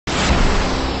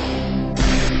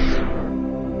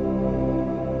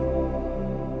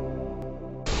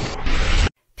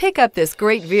Pick up this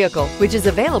great vehicle, which is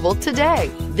available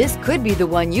today. This could be the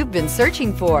one you've been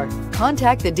searching for.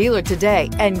 Contact the dealer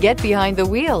today and get behind the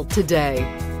wheel today.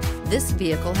 This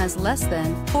vehicle has less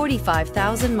than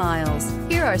 45,000 miles.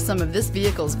 Here are some of this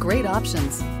vehicle's great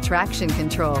options: traction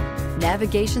control,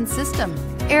 navigation system,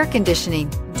 air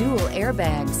conditioning, dual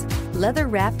airbags,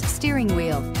 leather-wrapped steering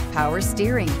wheel, power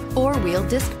steering, four-wheel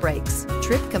disc brakes,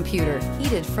 trip computer,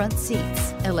 heated front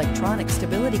seats, electronic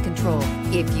stability control.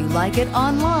 If you like it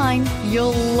online,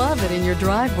 you'll love it in your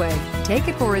driveway. Take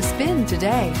it for a spin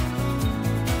today.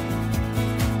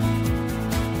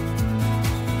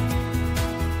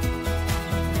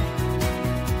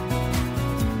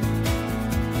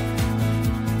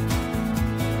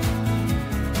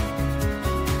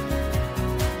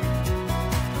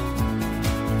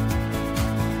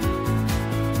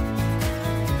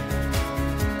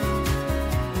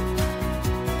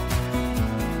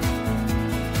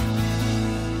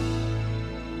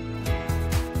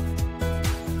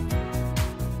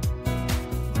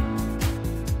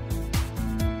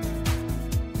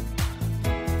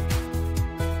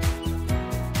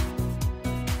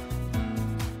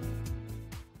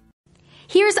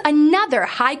 Here's another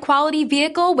high-quality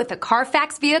vehicle with a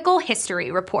Carfax Vehicle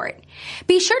History Report.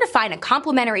 Be sure to find a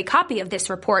complimentary copy of this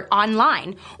report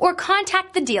online or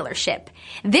contact the dealership.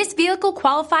 This vehicle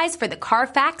qualifies for the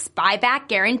Carfax Buyback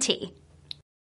Guarantee.